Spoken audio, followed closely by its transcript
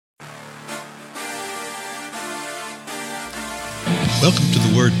Welcome to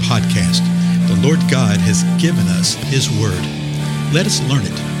the Word Podcast. The Lord God has given us His Word. Let us learn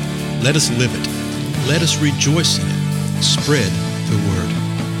it. Let us live it. Let us rejoice in it. Spread the Word.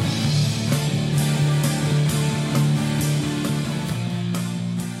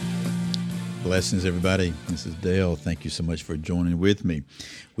 Blessings, everybody. This is Dale. Thank you so much for joining with me.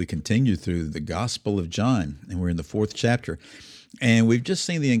 We continue through the Gospel of John, and we're in the 4th chapter. And we've just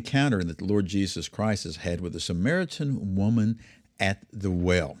seen the encounter that the Lord Jesus Christ has had with the Samaritan woman at the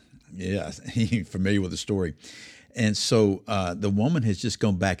well. Yeah, you're familiar with the story. And so the woman has just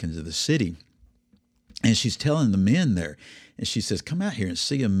gone back into the city, and she's telling the men there, and she says, "Come out here and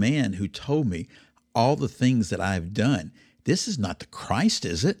see a man who told me all the things that I've done. This is not the Christ,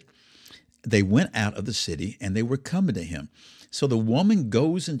 is it?" They went out of the city, and they were coming to him. So the woman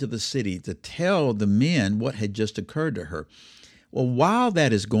goes into the city to tell the men what had just occurred to her. Well, while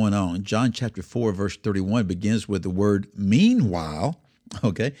that is going on, John chapter 4, verse 31 begins with the word meanwhile,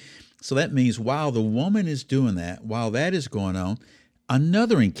 okay? So that means while the woman is doing that, while that is going on,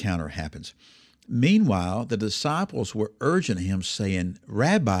 another encounter happens. Meanwhile, the disciples were urging him, saying,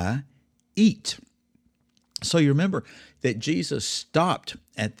 "Rabbi, eat." So you remember that Jesus stopped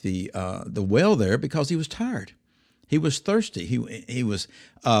at the well there because he was tired. He was thirsty. He was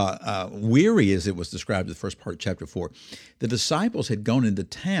weary, as it was described in the first part of chapter 4. The disciples had gone into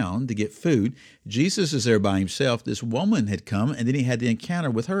town to get food. Jesus is there by himself. This woman had come, and then he had the encounter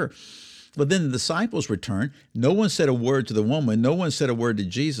with her. But then the disciples return. No one said a word to the woman. No one said a word to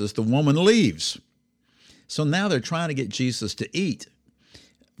Jesus. The woman leaves. So now they're trying to get Jesus to eat.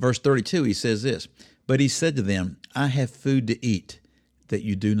 Verse 32, he says this, "But he said to them, I have food to eat that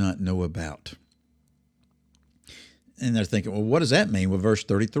you do not know about." And they're thinking, well, what does that mean? Well, verse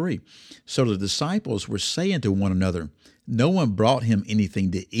 33. So the disciples were saying to one another, "No one brought him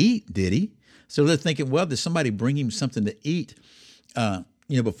anything to eat, did he?" So they're thinking, well, did somebody bring him something to eat,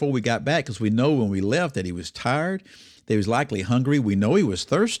 before we got back? Because we know when we left that he was tired, that he was likely hungry. We know he was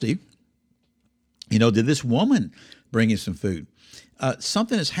thirsty. Did this woman bring him some food?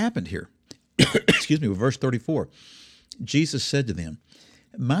 Something has happened here. Excuse me, with verse 34. Jesus said to them,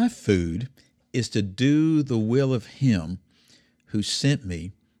 "My food is to do the will of him who sent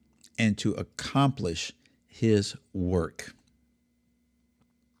me and to accomplish his work."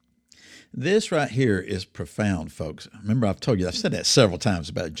 This right here is profound, folks. Remember, I've said that several times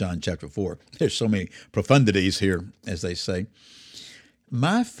about John chapter 4. There's so many profundities here, as they say.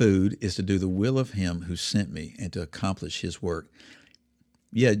 My food is to do the will of him who sent me and to accomplish his work.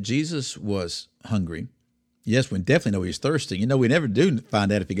 Yeah, Jesus was hungry. Yes, we definitely know he's thirsty. We never do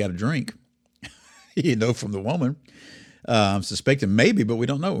find out if he got a drink, from the woman. I'm suspecting maybe, but we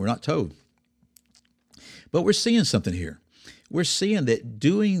don't know. We're not told. But we're seeing something here. We're seeing that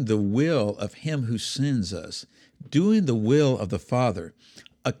doing the will of him who sends us, doing the will of the Father,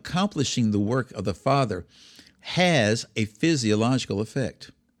 accomplishing the work of the Father has a physiological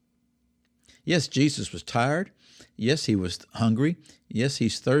effect. Yes, Jesus was tired. Yes, he was hungry. Yes,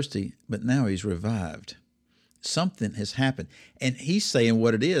 he's thirsty, but now he's revived. Something has happened. And he's saying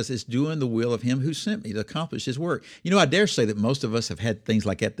what it is doing the will of him who sent me to accomplish his work. I dare say that most of us have had things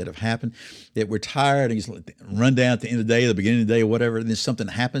like that have happened, that we're tired and he's run down at the end of the day, the beginning of the day, or whatever, and then something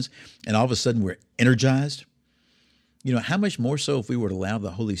happens, and all of a sudden we're energized. How much more so if we were to allow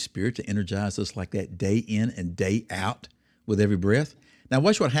the Holy Spirit to energize us like that day in and day out with every breath? Now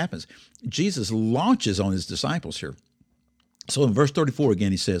watch what happens. Jesus launches on his disciples here. So in verse 34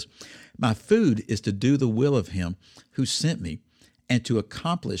 again, he says, "My food is to do the will of him who sent me and to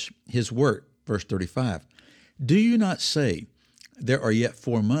accomplish his work." Verse 35, "Do you not say, there are yet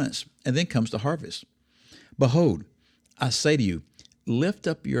 4 months, and then comes the harvest? Behold, I say to you, lift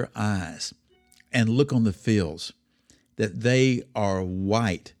up your eyes and look on the fields, that they are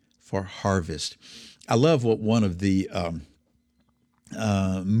white for harvest." I love what one of the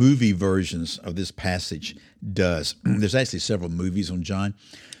movie versions of this passage does. There's actually several movies on John.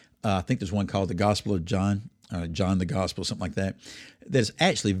 I think there's one called The Gospel of John, John the Gospel, something like that. That's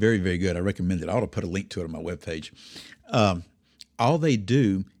actually very, very good. I recommend it. I ought to put a link to it on my webpage. All they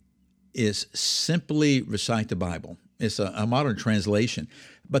do is simply recite the Bible. It's a modern translation,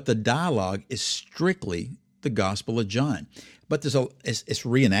 but the dialogue is strictly the Gospel of John. But it's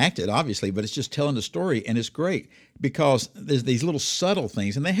reenacted, obviously, but it's just telling the story, and it's great because there's these little subtle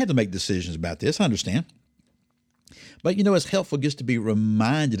things, and they had to make decisions about this, I understand. But, it's helpful just to be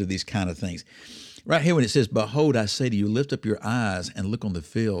reminded of these kind of things. Right here when it says, "Behold, I say to you, lift up your eyes and look on the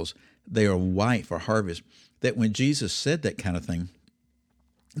fields. They are white for harvest." That when Jesus said that kind of thing,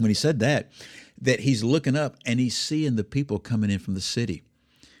 when he said that he's looking up and he's seeing the people coming in from the city.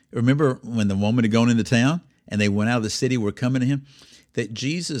 Remember when the woman had gone into town and they went out of the city, were coming to him. That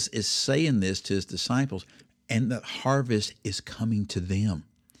Jesus is saying this to his disciples, and the harvest is coming to them.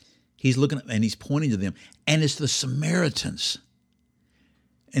 He's looking at, and he's pointing to them, and it's the Samaritans.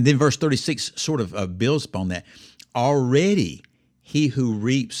 And then verse 36 sort of builds upon that. Already he who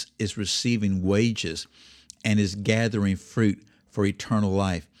reaps is receiving wages and is gathering fruit for eternal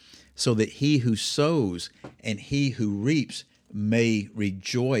life, so that he who sows and he who reaps may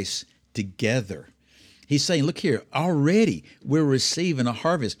rejoice together. He's saying, look here, already we're receiving a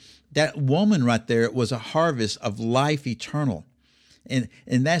harvest. That woman right there was a harvest of life eternal. And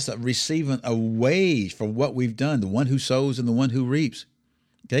that's receiving a wage for what we've done, the one who sows and the one who reaps.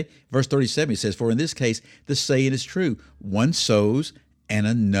 Okay, verse 37, he says, for in this case, the saying is true. One sows and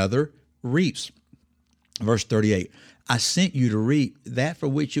another reaps. Verse 38, I sent you to reap that for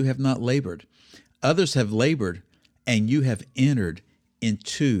which you have not labored. Others have labored, and you have entered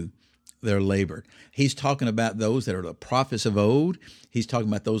into their labor. He's talking about those that are the prophets of old. He's talking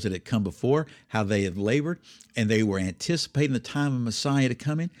about those that had come before, how they have labored, and they were anticipating the time of Messiah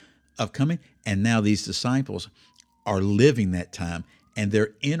coming, and now these disciples are living that time, and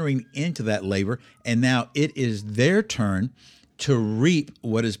they're entering into that labor, and now it is their turn to reap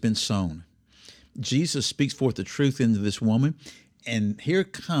what has been sown. Jesus speaks forth the truth into this woman, and here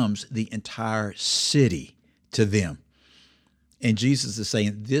comes the entire city to them. And Jesus is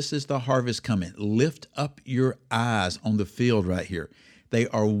saying, this is the harvest coming. Lift up your eyes on the field right here. They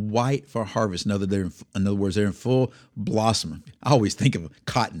are white for harvest. In other words, they're in full blossom. I always think of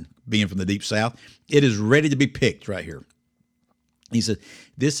cotton being from the deep south. It is ready to be picked right here. He said,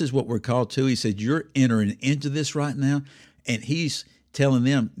 this is what we're called to. He said, you're entering into this right now. And he's telling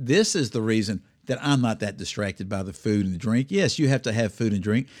them, this is the reason that I'm not that distracted by the food and the drink. Yes, you have to have food and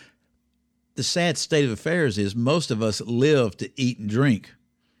drink. The sad state of affairs is most of us live to eat and drink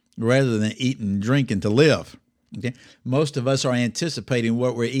rather than eat and drinking to live. Okay? Most of us are anticipating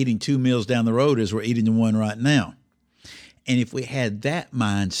what we're eating 2 meals down the road as we're eating one right now. And if we had that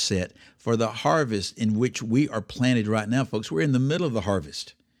mindset for the harvest in which we are planted right now, folks, we're in the middle of the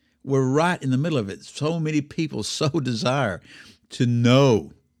harvest. We're right in the middle of it. So many people so desire to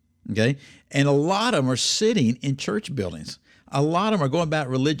know, okay? And a lot of them are sitting in church buildings. A lot of them are going about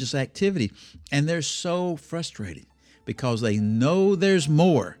religious activity, and they're so frustrated because they know there's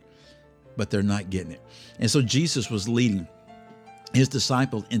more, but they're not getting it. And so Jesus was leading his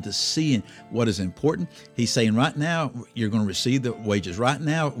disciples into seeing what is important. He's saying right now, you're going to receive the wages. Right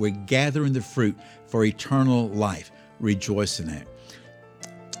now, we're gathering the fruit for eternal life. Rejoice in that.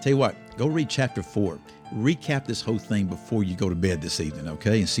 Tell you what, go read chapter 4. Recap this whole thing before you go to bed this evening,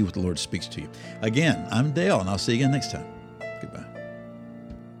 okay? And see what the Lord speaks to you. Again, I'm Dale, and I'll see you again next time.